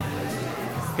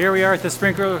Here we are at the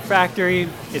Sprinkler Factory.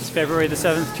 It's February the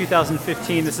 7th,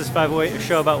 2015. This is 508, a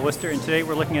show about Worcester, and today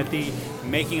we're looking at the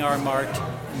Making Our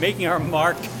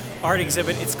Mark art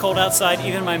exhibit. It's cold outside,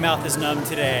 even my mouth is numb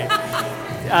today.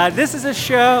 This is a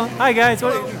show. Hi guys,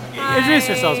 introduce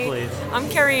yourselves please. I'm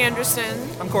Carrie Anderson.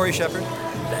 I'm Corey Shepard.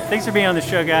 Thanks for being on the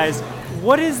show, guys.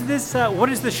 What is this? What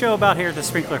is the show about here at the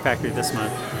Sprinkler Factory this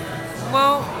month?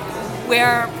 Well,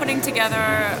 we're putting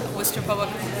together Worcester Public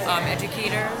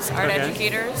educators, art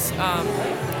educators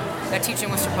that teach in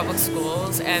Worcester Public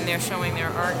Schools, and they're showing their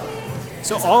art.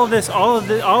 So all of this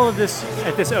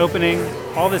at this opening,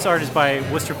 all this art is by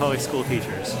Worcester Public School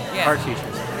teachers, art teachers.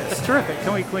 That's terrific.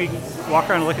 Can we walk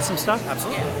around and look at some stuff?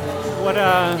 Absolutely. What?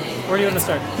 Where do you want to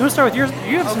start? You want to start with yours?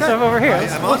 You have some stuff over here.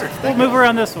 I'm honored. We'll move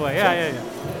around this way. Yeah.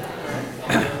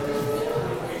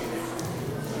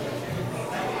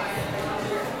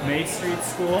 May Street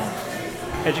School,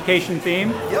 education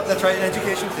theme. Yep, that's right, an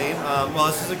education theme. Well,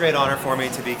 this is a great honor for me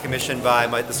to be commissioned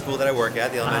by the school that I work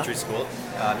at, the elementary school,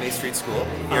 May Street School,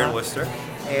 here in Worcester.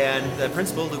 And the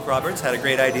principal, Luke Roberts, had a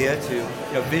great idea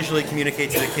to visually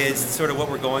communicate to the kids sort of what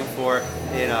we're going for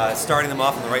in starting them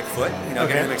off on the right foot,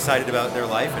 getting them excited about their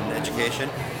life and education.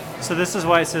 So this is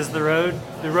why it says the road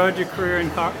to career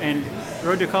and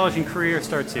road to college and career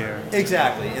starts here.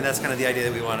 Exactly, and that's kind of the idea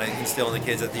that we want to instill in the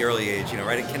kids at the early age,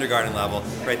 right at kindergarten level,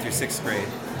 right through 6th grade.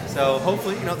 So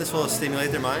hopefully, this will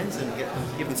stimulate their minds and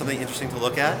give them something interesting to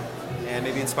look at, and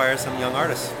maybe inspire some young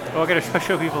artists. Well, I got to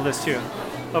show people this too.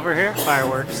 Over here,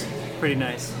 fireworks, pretty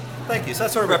nice. Thank you. So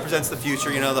that sort of represents the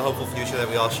future, the hopeful future that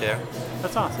we all share.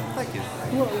 That's awesome. Thank you.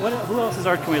 Who else's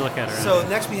art can we look at around? So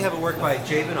next we have a work by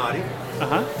Jay Benatti.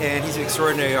 And he's an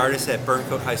extraordinary artist at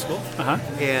Burncoat High School.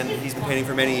 And he's been painting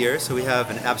for many years. So we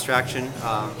have an abstract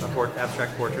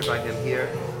portrait by him here,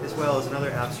 as well as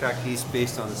another abstract piece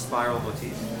based on the spiral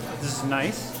motif. This is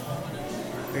nice.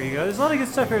 There you go. There's a lot of good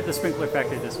stuff here at the Sprinkler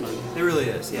Factory this month. There really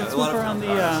is. Yeah. Let's move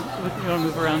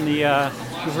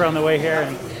around the way here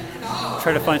and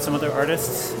try to find some other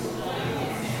artists.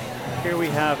 Here we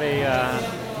have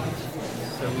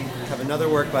So we have another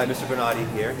work by Mr. Benatti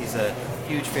here. He's a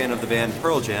huge fan of the band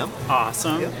Pearl Jam.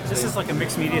 Awesome. Yep. This is like a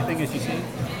mixed media thing, as you see.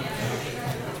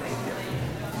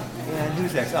 And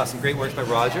who's next? Some great works by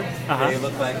Roger. They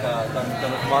look like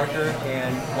done with marker,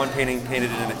 and one painting painted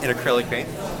in acrylic paint.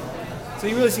 So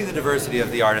you really see the diversity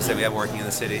of the artists that we have working in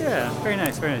the city. Yeah, very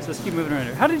nice, very nice. Let's keep moving around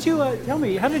here. How did you, tell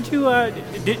me,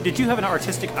 did you have an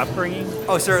artistic upbringing?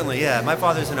 Oh, certainly, yeah. My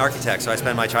father's an architect, so I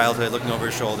spent my childhood looking over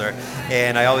his shoulder,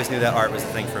 and I always knew that art was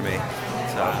the thing for me.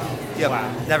 So,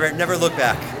 never look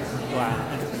back. Wow.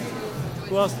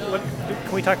 Who else,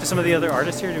 can we talk to some of the other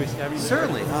artists here? Do we have any?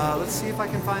 Certainly. Let's see if I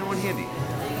can find one handy.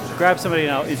 Grab somebody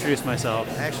and I'll introduce myself.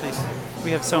 Actually, we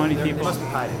have so many people. They must be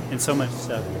hiding. And so much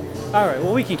stuff. All right,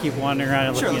 well, we can keep wandering around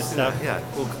and looking at stuff. Yeah,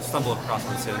 we'll stumble across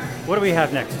one soon. What do we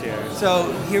have next here? So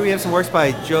here we have some works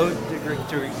by Joe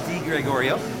Di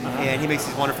Gregorio, and he makes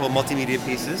these wonderful multimedia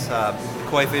pieces.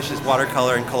 Koi fish is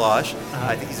watercolor and collage.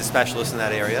 I think he's a specialist in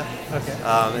that area. Okay.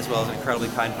 As well as an incredibly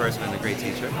kind person and a great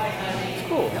teacher.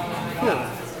 Cool.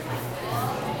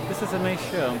 This is a nice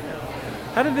show.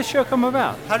 How did this show come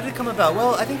about? How did it come about?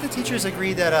 Well, I think the teachers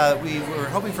agreed that we were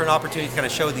hoping for an opportunity to kind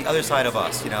of show the other side of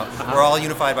us. We're all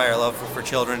unified by our love for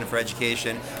children and for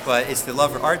education, but it's the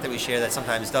love for art that we share that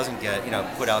sometimes doesn't get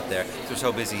put out there. We're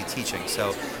so busy teaching.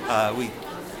 So we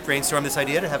brainstormed this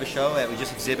idea to have a show that we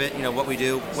just exhibit what we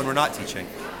do when we're not teaching,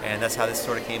 and that's how this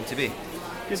sort of came to be.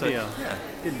 Good deal. Yeah.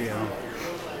 Good deal.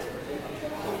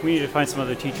 We need to find some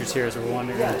other teachers here as we're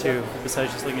wandering around too,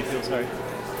 besides just looking at people's art.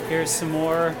 Here's some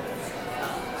more.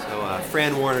 So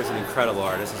Fran Warner is an incredible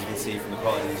artist, as you can see from the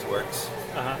quality of these works.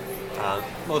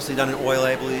 Mostly done in oil,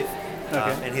 I believe.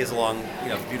 And he has a long,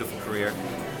 beautiful career.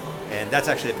 And that's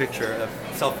actually a picture, a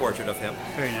self-portrait of him.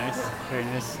 Very nice. Very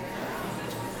nice.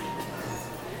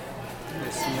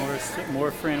 There's some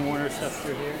more Fran Warner stuff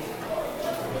through here.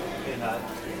 And,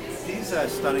 these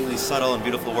stunningly subtle and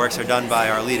beautiful works are done by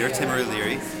our leader, Timmery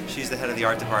Leary. She's the head of the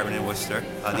art department in Worcester,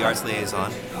 the arts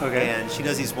liaison. And she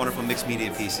does these wonderful mixed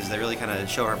media pieces that really kind of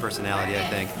show her personality, I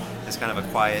think. It's kind of a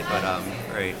quiet but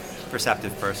very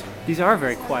perceptive person. These are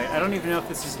very quiet. I don't even know if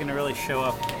this is going to really show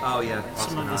up. Oh, yeah.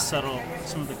 Some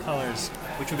of the colors.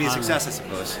 Which would be a success, I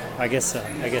suppose. I guess so.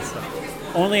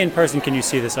 Only in person can you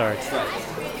see this art. Right.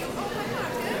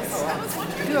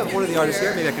 I do have one of the artists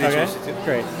here. Maybe I can introduce you to.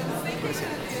 Great.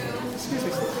 Excuse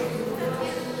me.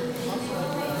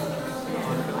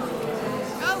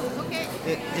 Oh, okay.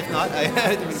 If not,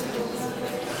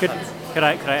 Could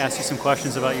I ask you some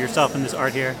questions about yourself and this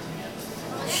art here?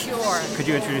 Sure. Could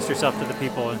you introduce yourself to the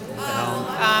people at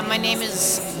home? My name is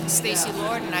Stacy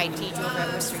Lord, and I teach over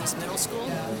at Worcester East Middle School.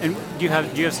 And do you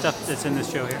have stuff that's in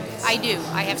this show here? I do.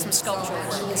 I have some sculptural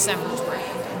work, assemblage work.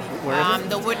 Where is it?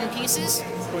 The wooden pieces.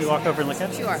 Can we walk over and look at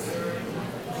it? Sure.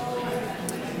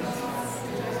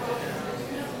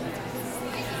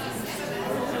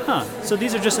 Huh. So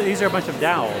these are a bunch of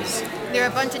dowels. There are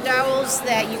a bunch of dowels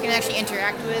that you can actually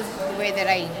interact with the way that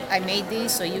I made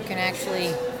these, so you can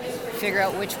actually figure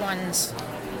out which ones.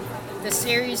 The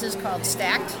series is called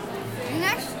Stacked.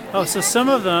 Oh, so some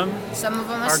of them Some of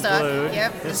them are are stuck. glued.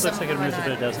 Yep. and This some looks like of it them are moves, but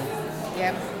not. it doesn't.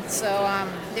 Yep. So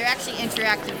they're actually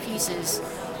interactive pieces,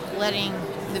 letting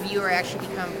the viewer actually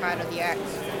become part of the art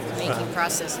making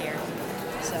process here.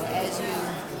 So as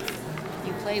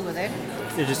you play with it,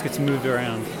 It just gets moved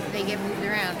around. they get moved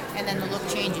around, and then the look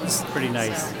changes. Pretty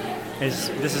nice.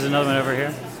 So, This is another one over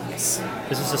here. yes.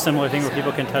 Is this a similar thing where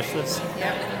people can touch this?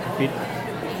 Yep.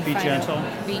 Be Find gentle.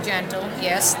 out. Be gentle.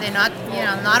 Yes, they're not,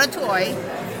 not a toy,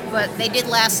 but they did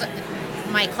last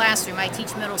my classroom. I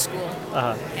teach middle school,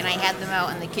 Uh-huh. and I had them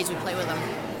out, and the kids would play with them.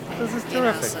 This is You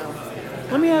know, terrific. so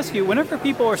Let me ask you, whenever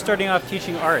people are starting off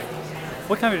teaching art,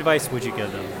 what kind of advice would you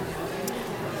give them?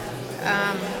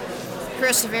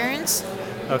 perseverance,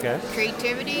 Okay.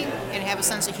 creativity, and have a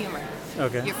sense of humor.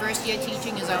 Okay. Your first year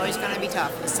teaching is always going to be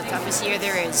tough. It's the toughest year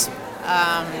there is,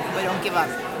 but don't give up.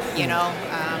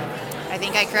 I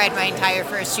think I cried my entire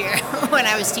first year when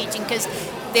I was teaching because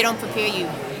they don't prepare you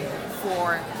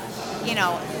for,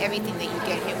 everything that you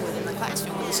get hit with in the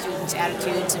classroom with the students'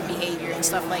 attitudes and behavior and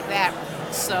stuff like that.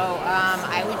 So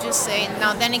I would just say,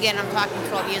 now then again, I'm talking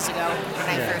 12 years ago when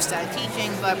I Yeah. first started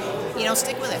teaching, but,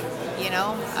 stick with it.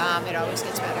 It always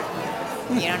gets better.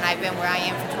 And I've been where I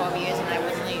am for 12 years and I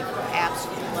wouldn't leave.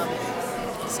 Absolutely love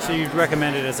it. So you'd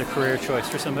recommend it as a career choice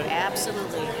for somebody?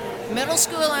 Absolutely. Middle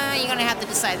school, you're going to have to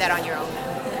decide that on your own.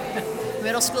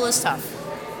 Middle school is tough.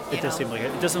 It does seem like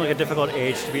it doesn't look a difficult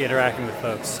age to be interacting with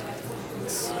folks.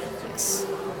 Yes.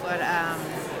 But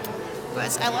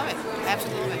I love it.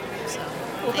 Absolutely love it. So,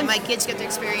 and my kids get to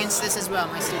experience this as well,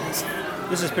 my students.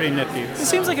 This is pretty nifty. This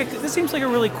seems like a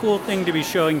really cool thing to be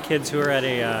showing kids who are at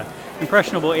a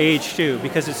impressionable age too,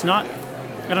 because it's not.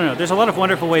 I don't know. There's a lot of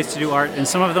wonderful ways to do art, and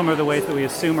some of them are the ways that we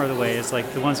assume are the ways,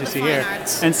 like the ones we see fine here,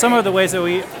 arts. and some are the ways that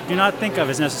we do not think of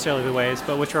as necessarily the ways,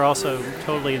 but which are also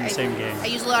totally in the same game. I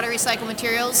use a lot of recycled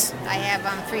materials. I have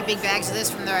 3 big bags of this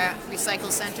from the recycle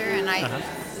center, and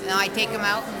I take them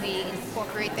out and we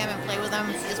incorporate them and play with them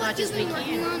as much as we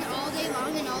Working can. on all day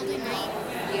long and all day night.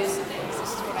 Yes, it is.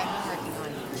 This is what I've been working on.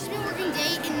 She's been working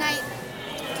day and night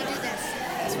to do this.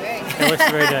 That's right. It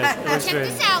looks very nice. It looks Check very.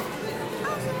 this out.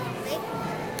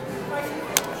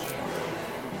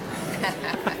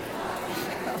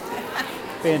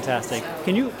 Fantastic.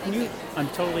 Can you?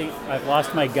 I've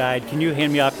lost my guide. Can you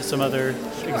hand me off to some other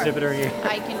exhibitor here?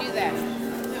 I can do that.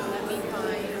 Let me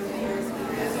find.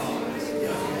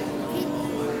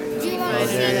 Do you want Oh, to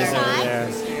see there it the is over side? there.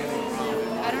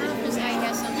 I don't know if this guy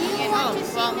has Do something you in. want to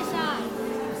see well, the side?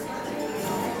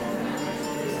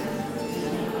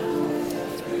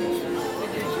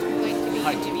 going to be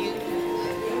interviewed.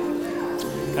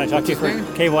 Can I talk to you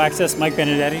for cable access? Mike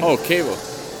Benedetti. Oh, Cable.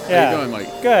 yeah. How you doing,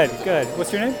 Mike? Good.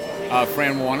 What's your name?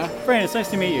 Fran Warner. Fran, it's nice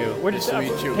to meet you. We're Nice just to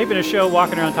meet you. taping a show,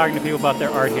 walking around talking to people about their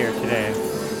art here today.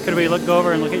 Could we go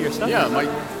over and look at your stuff? Yeah, my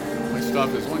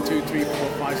stuff is 1, 2, 3, 4,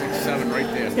 5, 6, 7 right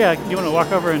there. Yeah, do you want to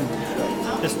walk over and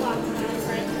just...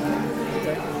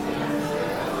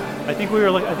 I think we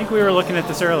were looking at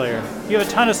this earlier. You have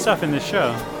a ton of stuff in this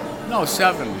show. No,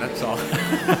 7, that's all.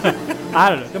 I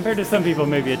don't know. Compared to some people,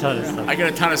 maybe a ton of stuff. I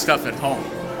got a ton of stuff at home.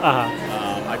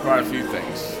 Uh-huh. I brought a few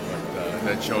things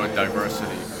that show a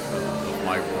diversity of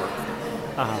my work.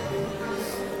 Uh-huh.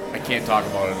 I can't talk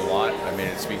about it a lot. I mean,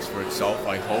 it speaks for itself,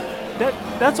 I hope.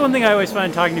 That's one thing I always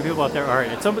find talking to people about their art.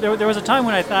 There was a time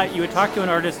when I thought you would talk to an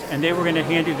artist and they were going to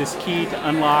hand you this key to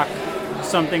unlock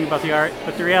something about the art,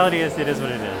 but the reality is it is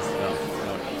what it is.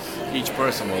 No. Each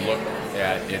person will look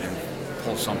at it and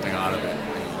pull something out of it,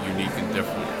 unique and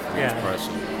different for Yeah. each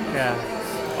person. Yeah.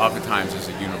 Oftentimes there's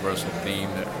a universal theme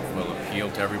that will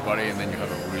appeal to everybody, and then you have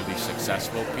a really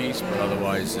successful piece, but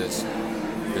otherwise there's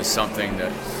something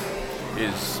that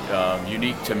is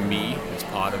unique to me, it's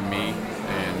part of me,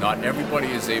 and not everybody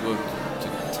is able to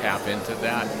tap into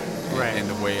that Right. in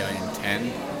the way I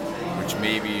intend, which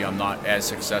maybe I'm not as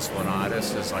successful an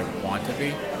artist as I want to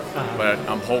be, but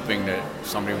I'm hoping that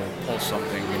somebody will pull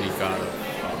something unique out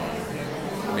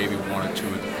of maybe 1 or 2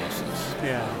 of the pieces,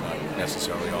 Yeah. not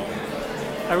necessarily all.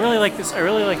 I really like this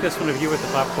one of you with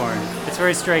the popcorn. It's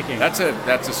very striking. That's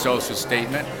a social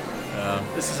statement.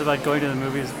 This is about going to the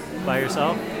movies by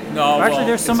yourself. No, Actually, well,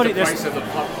 there's somebody. It's the price of the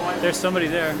popcorn. There's somebody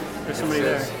there. There's somebody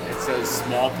there. It says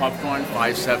small popcorn,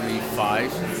 $5.75.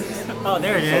 Oh,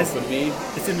 there it is. So for me,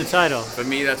 It's in the title.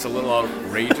 that's a little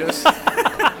outrageous.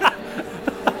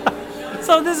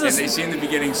 So this And is they seem to be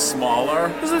getting smaller.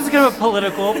 this is kind of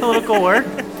political work.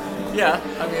 Yeah,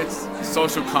 I mean, it's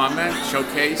social comment,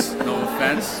 showcase, no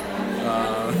offense.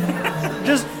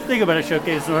 Just think about it,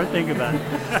 Showcase North. Think about it.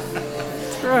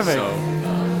 It's terrific. So,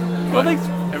 well, but thanks.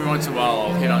 every once in a while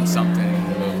I'll hit on something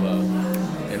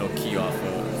and it'll key off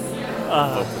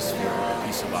a focus for a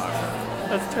piece of art.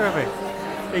 That's terrific.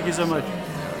 Thank you so much.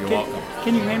 You're welcome.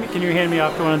 Can you hand me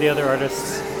off to one of the other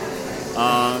artists?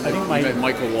 I think You met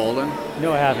Michael Walden.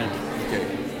 No, I haven't. Okay.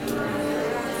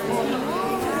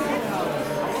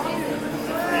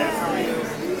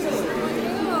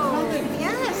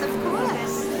 Yes, of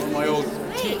course. One of my old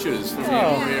teachers from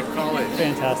Oh. Maria College.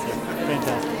 Fantastic.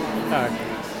 All right.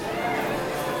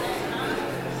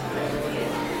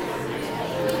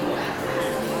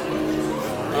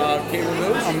 Cable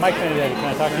News? I'm Mike Benedetti. Can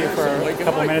I talk to you for a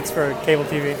couple minutes for cable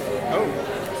TV? Oh,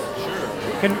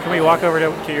 sure. Can we walk over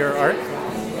to your art?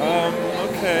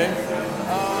 Okay.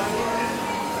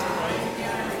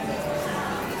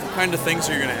 What kind of things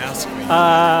are you going to ask me?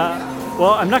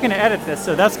 Well, I'm not going to edit this,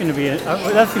 so that's going to be in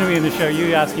the show.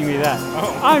 You asking me that?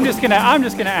 Oh. I'm just gonna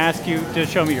ask you to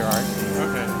show me your art.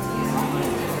 Okay.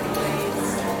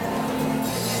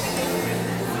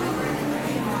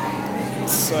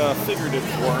 It's figurative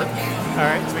work. All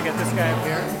right, so we got this guy up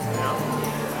here.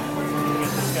 We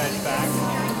got this guy's back.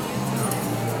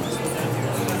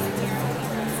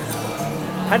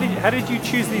 How did you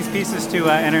choose these pieces to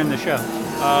enter in the show?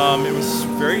 It was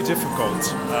very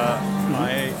difficult.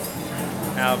 I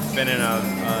have been in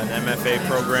an MFA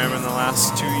program in the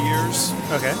last 2 years,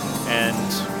 Okay. and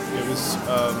it was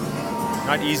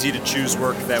not easy to choose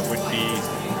work that would be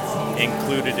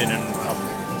included in a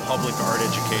public art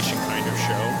education kind of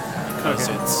show, because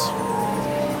Okay. it's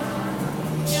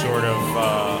sort of,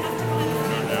 I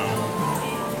don't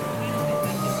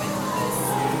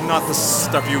know, not the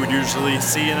stuff you would usually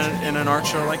see in an art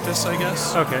show like this, I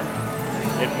guess. Okay.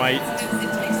 It might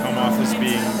come off as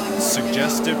being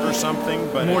suggestive or something,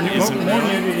 but More it isn't more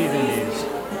really. nudity than these.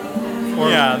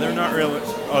 Yeah, they're not really.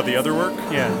 Oh, the other work?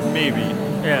 Yeah. Maybe.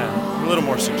 Yeah. A little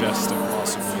more suggestive,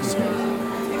 possibly.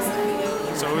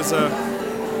 So it was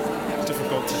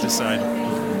difficult to decide.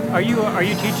 Are you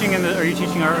teaching Are you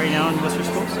teaching art right now in Worcester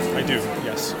schools? I do,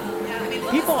 yes.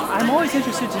 I'm always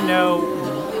interested to know.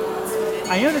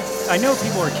 I know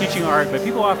people are teaching art, but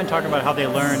people often talk about how they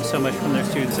learn so much from their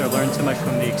students or learn so much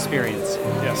from the experience.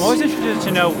 Yes. I'm always interested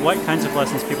to know what kinds of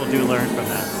lessons people do learn from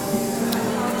that.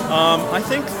 I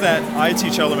think that I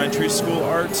teach elementary school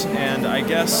art, and I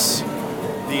guess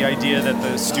the idea that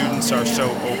the students are so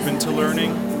open to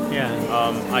learning, Yeah.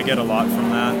 I get a lot from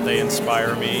that. They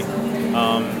inspire me,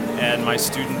 and my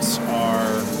students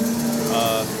are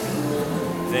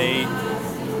they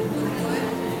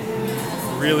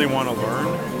really want to learn,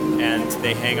 and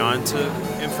they hang on to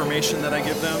information that I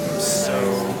give them. So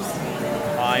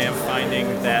I am finding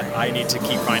that I need to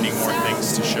keep finding more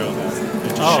things to show them and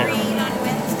to share.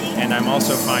 And I'm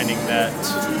also finding that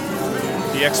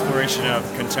the exploration of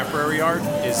contemporary art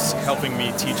is helping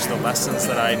me teach the lessons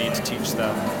that I need to teach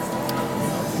them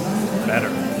better.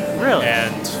 Really?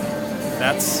 And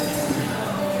that's,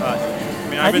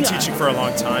 I've been teaching for a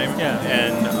long time. Yeah.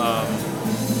 And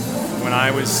when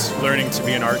I was learning to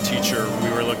be an art teacher, we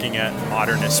were looking at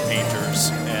modernist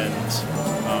painters and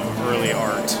early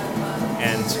art.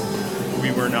 And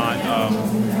we were not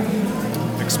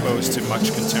exposed to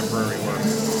much contemporary work.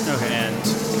 Okay. And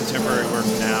contemporary work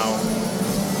now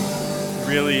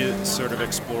really sort of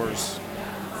explores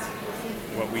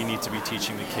what we need to be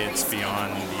teaching the kids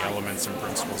beyond the elements and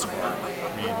principles of art.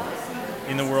 I mean,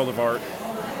 in the world of art,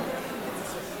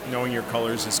 knowing your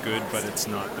colors is good, but it's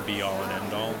not the be-all and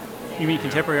end-all. You mean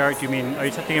contemporary art? Are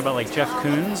you thinking about like Jeff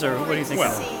Koons, or what do you think?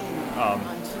 Well,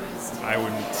 I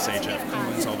wouldn't say Jeff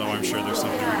Koons, although I'm sure there's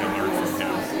something we can learn from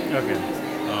him. Okay.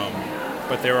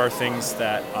 But there are things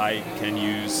that I can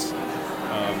use.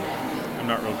 I'm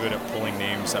not real good at pulling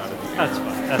names out of the air. That's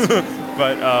fine. That's fine.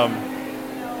 But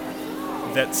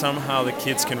that somehow the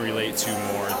kids can relate to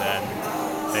more than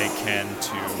they can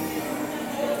to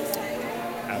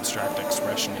abstract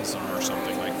expressionism or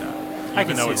something like that. I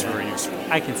can Even though see it's that. very useful.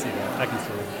 I can see that.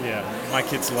 Yeah, my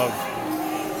kids love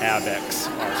Avex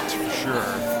art for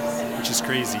sure, which is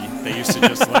crazy. They used to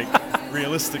just like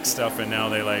realistic stuff, and now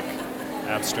they like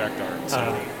abstract art.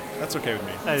 So that's okay with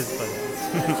me. That is funny.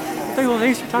 Well,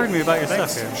 thanks for talking to me about your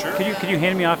Thanks. stuff here. Sure. Could you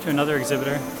hand me off to another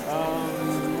exhibitor?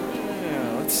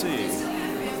 Yeah, let's see.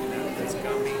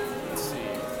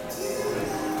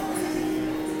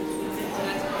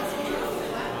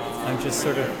 I'm just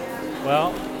sort of,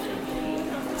 well,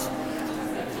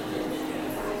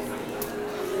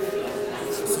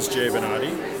 This is Jay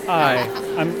Benatti. hi.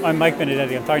 I'm Mike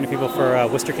Benedetti. I'm talking to people for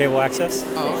Worcester Cable Access.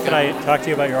 Oh, okay. Could I talk to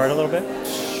you about your art a little bit?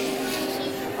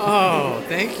 Oh,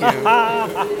 thank you.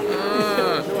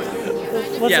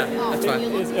 Yeah, that's fine.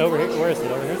 It's over here. Where is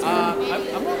it? Over here?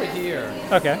 I'm over here.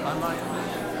 Okay. I'm not.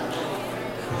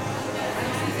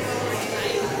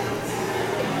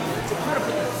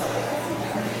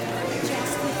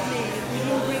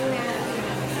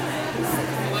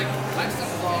 Like, my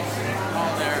stuff is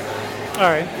all there.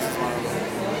 All right.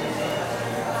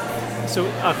 So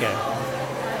okay.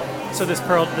 So this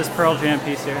Pearl Jam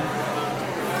piece here.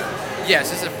 Yes,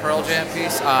 this is a Pearl Jam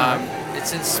piece.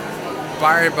 It's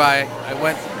inspired by. I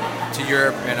went to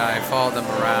Europe and I followed them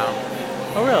around.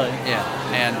 Oh really? Yeah,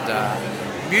 and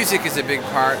music is a big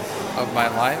part of my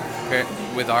life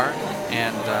with art,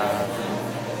 and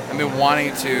I've been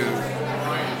wanting to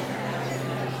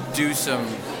do some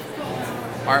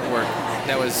artwork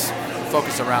that was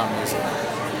focused around music.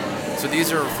 So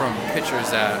these are from pictures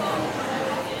that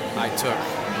I took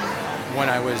when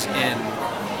I was in.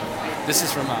 This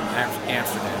is from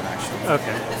Amsterdam, actually.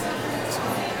 Okay.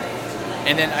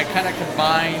 And then I kind of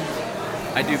combined,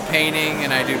 I do painting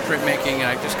and I do printmaking, and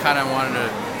I just kind of wanted to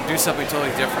do something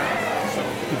totally different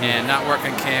and not work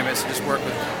on canvas, just work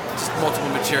with just multiple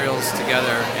materials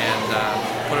together and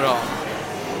put it all.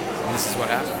 And this is what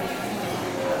happened.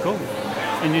 Cool.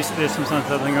 And there's some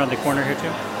something around the corner here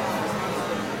too.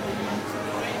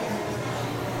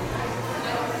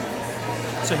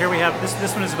 So here we have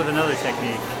this one is with another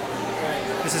technique.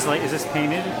 This is like, is this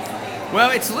painted?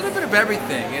 Well, it's a little bit of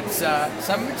everything. It's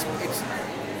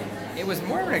it was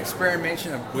more of an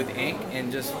experimentation with ink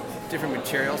and just different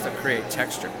materials that create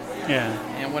texture. Yeah.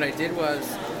 And what I did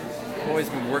was, I've always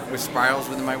been working with spirals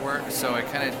within my work, so I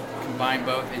kind of combined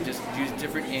both and just used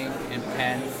different ink and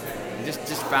pen, and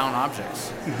just found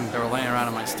objects that were laying around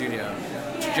in my studio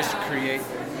to just create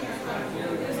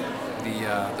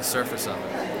the surface of it.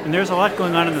 And there's a lot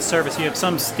going on in the surface. You have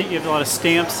you have a lot of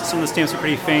stamps. Some of the stamps are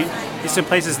pretty faint. In some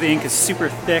places the ink is super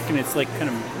thick and it's like kind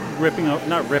of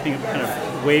not ripping, kind of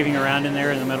waving around in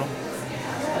there in the middle.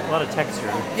 A lot of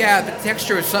texture. Yeah, the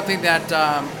texture is something that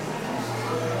I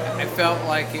felt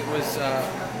like it was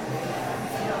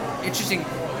interesting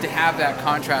to have that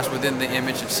contrast within the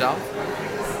image itself.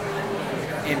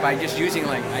 And by just using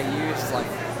I used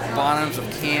bottoms of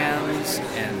cans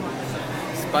and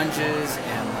sponges,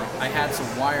 and I had some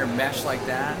wire mesh like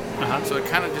that. So it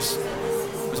kind of just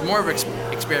was more of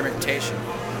experimentation,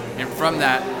 and from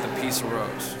that the piece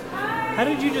arose. How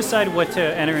did you decide what to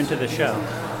enter into the show?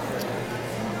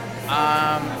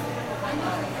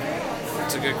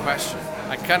 That's a good question.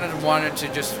 I kind of wanted to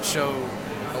just show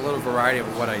a little variety of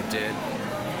what I did,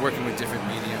 working with different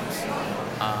mediums.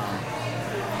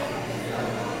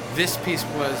 This piece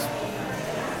was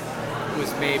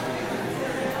made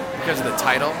because of the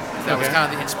title. That was kind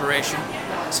of the inspiration.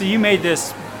 So you made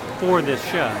this for this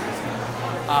show?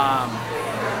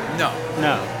 No.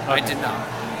 No. I did not.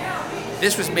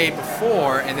 This was made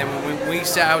before, and then when we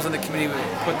sat, I was on the committee, we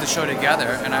put the show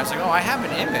together, and I was like, oh, I have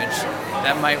an image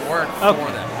that might work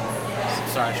for them.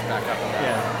 Sorry, I should back up on that.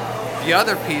 Yeah. The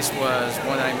other piece was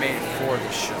one that I made for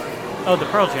the show. Oh, the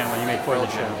Pearl Jam one you made for the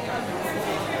show.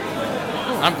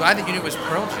 I'm glad that you knew it was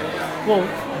Pearl Jam. Well,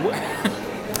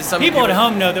 people at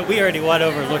home know that we already went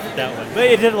over and looked at that one, but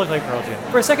it did look like Pearl Jam.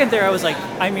 For a second there, I was like,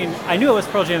 I knew it was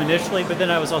Pearl Jam initially, but then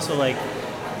I was also like,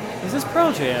 is this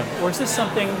Pearl Jam, or is this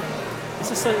something? Is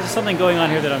this something going on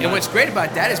here that I'm? And not? what's great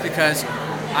about that is because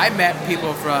I met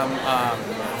people from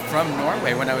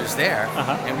Norway when I was there,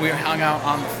 and we hung out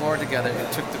on the floor together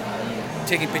and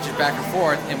taking pictures back and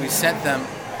forth, and we sent them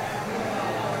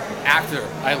after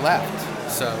I left.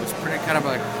 So it was pretty kind of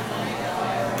a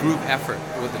group effort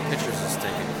with the pictures it's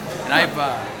taken. And I've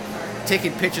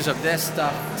taken pictures of this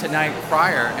stuff tonight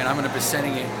prior, and I'm going to be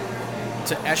sending it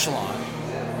to Echelon,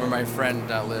 where my friend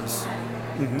lives,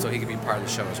 so he can be part of the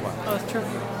show as well. Oh, that's true.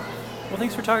 Well,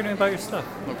 thanks for talking to me about your stuff.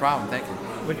 No problem, thank you.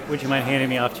 Would you mind handing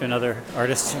me off to another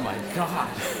artist? Oh my God.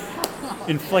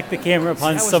 Inflict the camera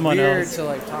upon that was someone weird else.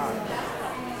 To talk.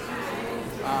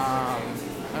 All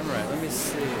right, let me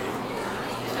see. Did you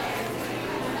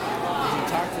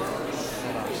talk to?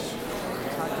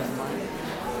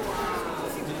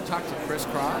 Did you talk to Chris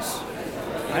Cross?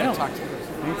 I don't talk to Chris.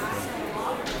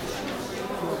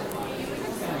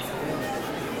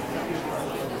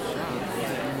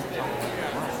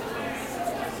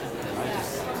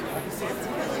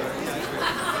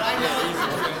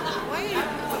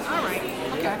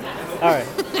 All right.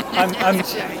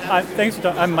 Thanks for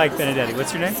talking. I'm Mike Benedetti.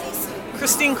 What's your name?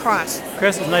 Christine Cross.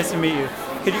 Chris, it's nice to meet you.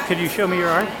 Could you show me your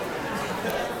art?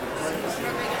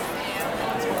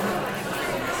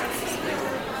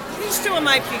 These two are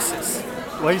my pieces.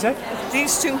 What did you say?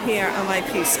 These two here are my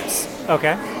pieces.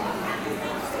 Okay.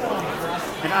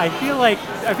 And I feel like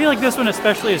this one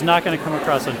especially is not going to come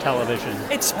across on television.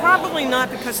 It's probably not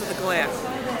because of the glare.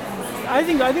 I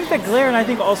think the glare, and I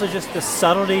think also just the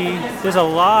subtlety. There's a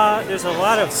lot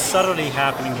of subtlety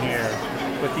happening here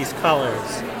with these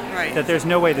colors. Right. That there's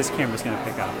no way this camera's going to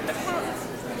pick up.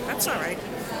 That's all right.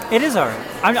 It is art.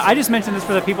 I just mentioned this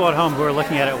for the people at home who are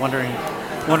looking at it, wondering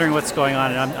what's going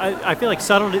on. And I feel like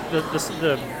subtlety,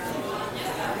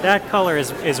 that color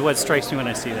is what strikes me when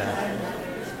I see that.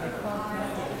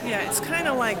 Yeah, it's kind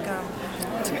of like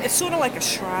it's sort of like a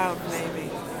shroud, maybe.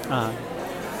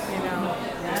 You know,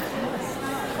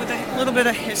 with a little bit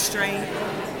of history.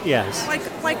 Yes.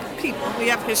 Like people, we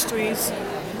have histories,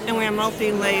 and we're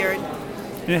multi-layered.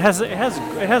 And it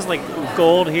has like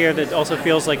gold here that also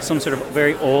feels like some sort of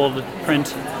very old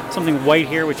print. Something white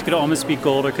here, which could almost be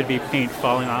gold or could be paint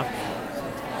falling off.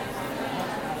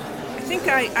 I think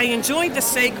I enjoyed the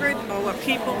sacred, or what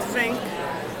people think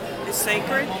is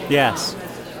sacred. Yes.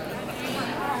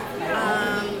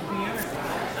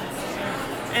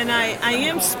 And I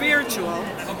am spiritual,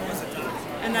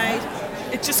 and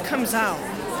it just comes out.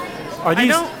 Are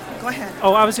these? Go ahead.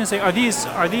 Oh, I was going to say, are these?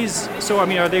 So I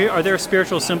mean, are there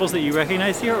spiritual symbols that you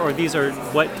recognize here, or these are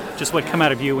what come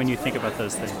out of you when you think about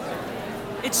those things?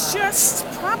 It's just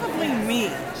probably me.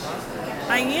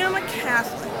 I am a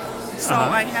Catholic, so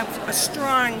I have a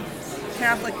strong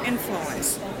Catholic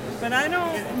influence, but I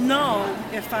don't know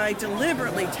if I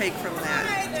deliberately take from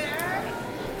that.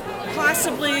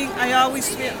 Possibly, I always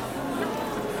feel,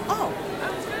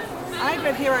 I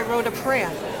read here I wrote a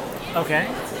prayer. Okay.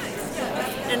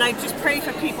 And I just pray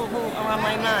for people who are on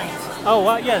my mind. Oh,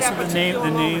 well, yes, yeah, the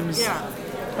names. Yeah.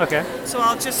 Okay. So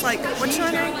I'll just what's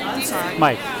your name? I'm sorry.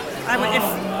 Mike. I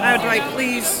would write,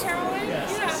 please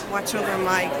watch over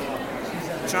Mike,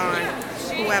 John,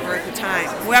 whoever at the time,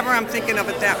 whoever I'm thinking of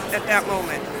at that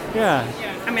moment. Yeah.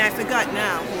 I mean, I forgot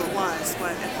now who it was,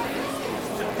 but.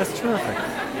 That's terrific.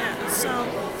 Yeah. So.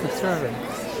 That's terrific.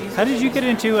 How did you get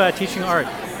into teaching art?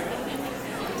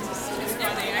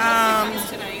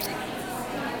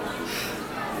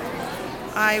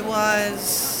 I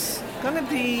was going to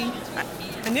be,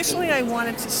 initially I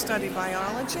wanted to study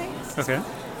biology. Okay.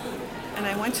 And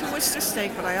I went to Worcester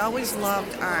State, but I always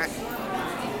loved art.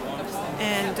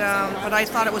 And, but I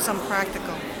thought it was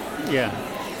unpractical. Yeah.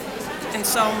 And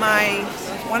so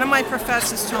one of my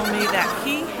professors told me that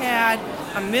he had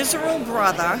a miserable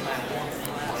brother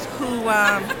who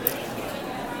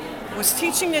was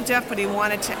teaching the deaf, but he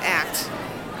wanted to act.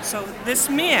 So this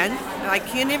man, and I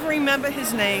can't even remember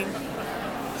his name,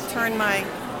 turned my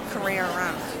career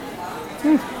around.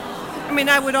 I mean,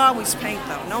 I would always paint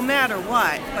though, no matter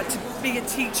what, but to be a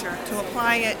teacher, to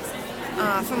apply it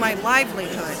for my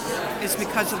livelihood is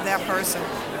because of that person.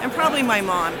 And probably my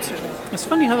mom too. It's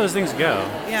funny how those things go.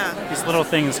 Yeah. These little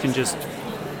things can just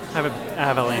have an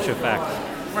avalanche effect.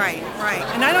 Right.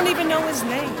 And I don't even know his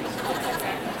name.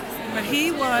 But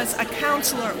he was a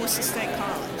counselor at Worcester State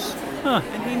College. Huh.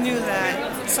 And he knew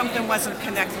that something wasn't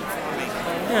connecting for me.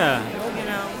 Yeah. You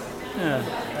know? Yeah.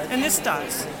 And this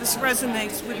does. This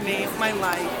resonates with me, my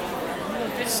life.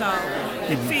 So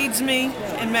it feeds me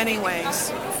in many ways.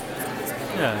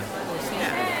 Yeah.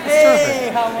 Yeah.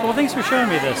 Hey, well, thanks for showing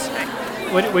me this.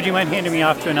 Would you mind handing me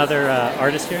off to another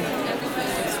artist here?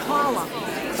 Paula.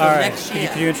 All right.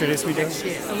 Could you introduce me to her?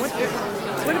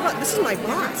 What about, this is my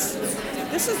boss.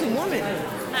 This is the woman.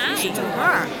 Hi. You should do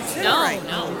her. No.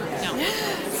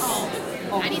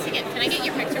 I need to can I get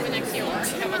your picture next to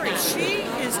yours? How about that? She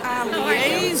is our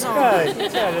liaison.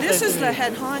 Good. This is the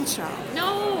head honcho.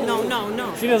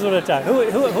 No. She knows what to talk.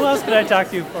 Who else could I talk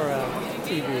to for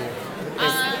TV?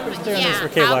 For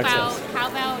cable access. How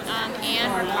about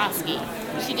Anne Rorkowski?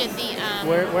 She did the.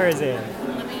 Where is Anne?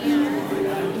 Let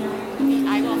me.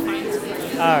 I will find it.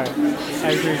 All right.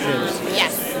 I appreciate it.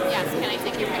 Yes. Can I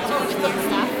take your picture with your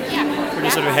stuff? Yeah. We're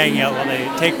just sort of hanging out while they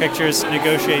take pictures,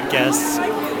 negotiate guests. 1,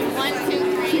 2,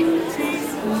 3.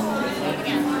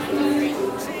 Again. 1,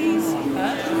 2, 3.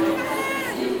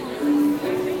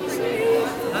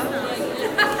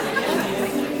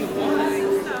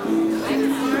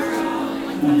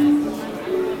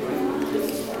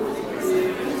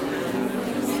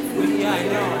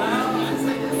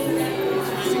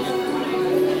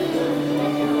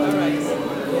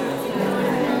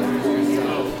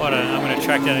 Hold on, I'm going to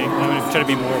track down. I'm going to try to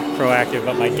be more proactive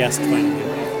about my guest finding.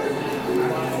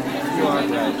 You are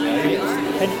right.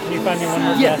 Can you find me one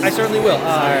more Yeah, guest? I certainly will. All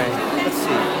right. Let's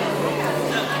see.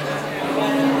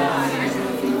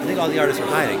 I think all the artists are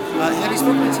hiding. Have you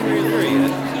spoken to Terry Leary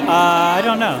yet? I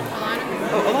don't know.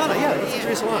 Oh, Alana, yeah, that's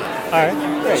Teresa Alana. All right,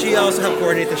 great. She also helped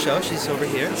coordinate the show. She's over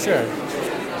here. Sure.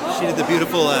 She did the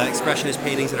beautiful expressionist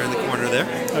paintings that are in the corner there.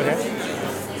 Okay.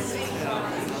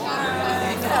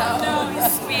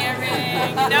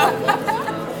 No.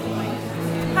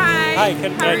 Hi. Hi,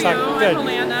 can I talk? You? Good. I'm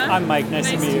Alana. I'm Mike. Nice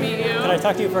to meet you. Can I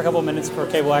talk to you for a couple minutes for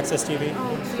Cable Access TV?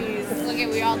 Oh, jeez. Look at,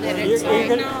 we all did it. You're Sorry.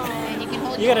 gonna- And you can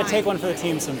hold You your got to take wine. one for the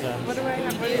team sometime. What do I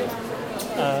have to do?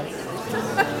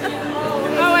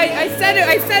 Oh, I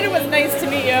said it was nice to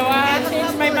meet you. I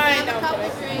changed my mind. Have a couple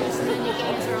drinks, and then you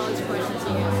can answer all these questions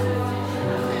again.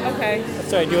 Okay.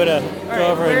 Sorry, do you want to go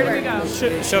over where and do we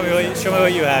go? show me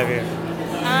what you have here?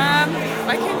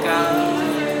 I can go.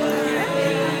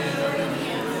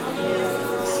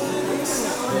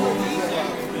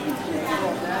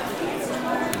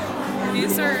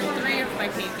 These are 3 of my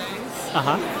paintings.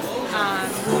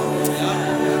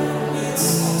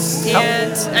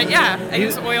 And I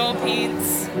use oil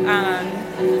paints.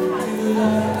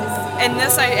 And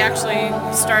this I actually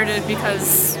started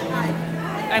because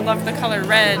I love the color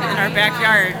red in our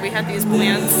backyard. We had these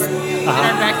plants in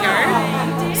our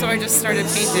backyard, so I just started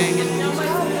painting and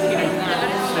painting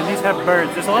that. And these have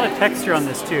birds. There's a lot of texture on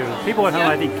this too. People at home,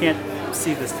 I think, can't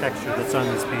see this texture that's on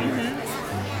this painting.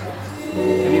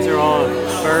 And these are all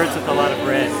birds with a lot of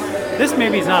red. This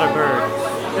maybe is not a bird.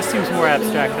 This seems more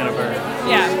abstract than a bird.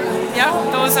 Yeah.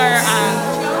 Those are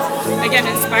again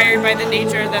inspired by the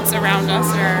nature that's around us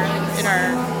or in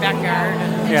our backyard.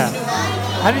 Yeah.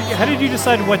 How did you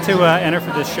decide what to enter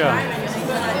for this show?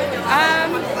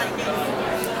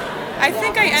 I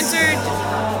think I entered.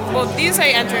 Well, these I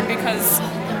entered because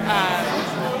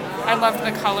I loved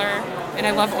the color and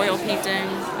I love oil painting.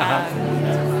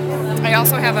 I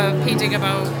also have a painting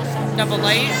about Double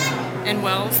Light in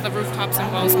Wells, the rooftops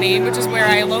in Wells, Maine, which is where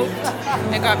I eloped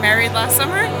and got married last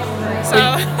summer. So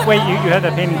Wait, you had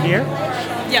that painting here?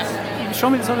 yeah. Show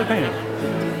me this other painting.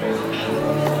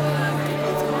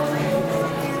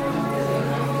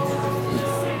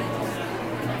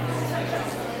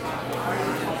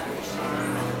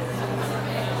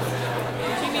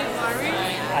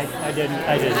 I didn't.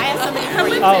 I have something for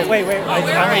you. Oh, wait.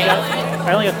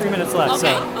 I only got 3 minutes left.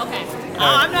 Okay, So. okay.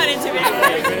 I'm not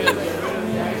intimidated.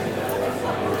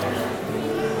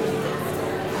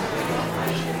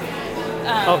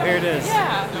 Oh, here it is.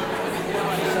 Yeah.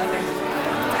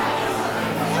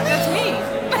 That's me.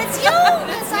 That's you.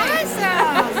 That's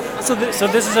awesome. So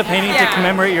this is a painting to Yeah.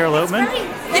 commemorate your elopement?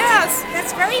 Yes.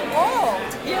 That's very bold.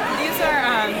 Yeah, these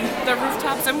are the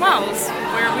rooftops in Wells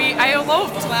where I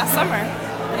eloped last summer.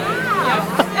 Yeah,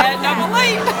 at Double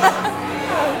Light.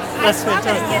 That's I love it.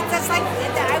 fantastic. That's like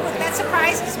that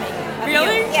surprises me. of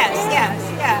Really? you. Yes.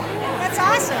 Yeah. That's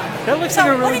awesome. That looks so like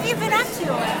a what really- have you been up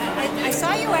to? I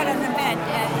saw you at an event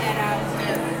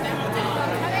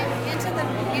into the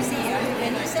museum,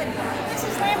 and you said,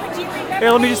 "Mrs. Lambert, do you remember?"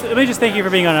 Here, let me just thank you for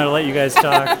being on. I'll let you guys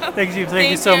talk. Thank you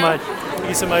so you. much. Thank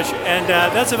you so much. And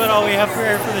that's about all we have for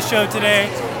the show today.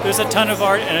 There's a ton of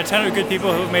art and a ton of good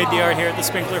people who've made the art here at the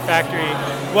Sprinkler Factory.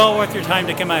 Well worth your time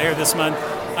to come out here this month.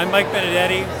 I'm Mike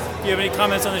Benedetti. If you have any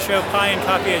comments on the show,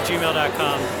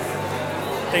 pieandcopy@gmail.com.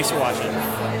 Thanks for watching.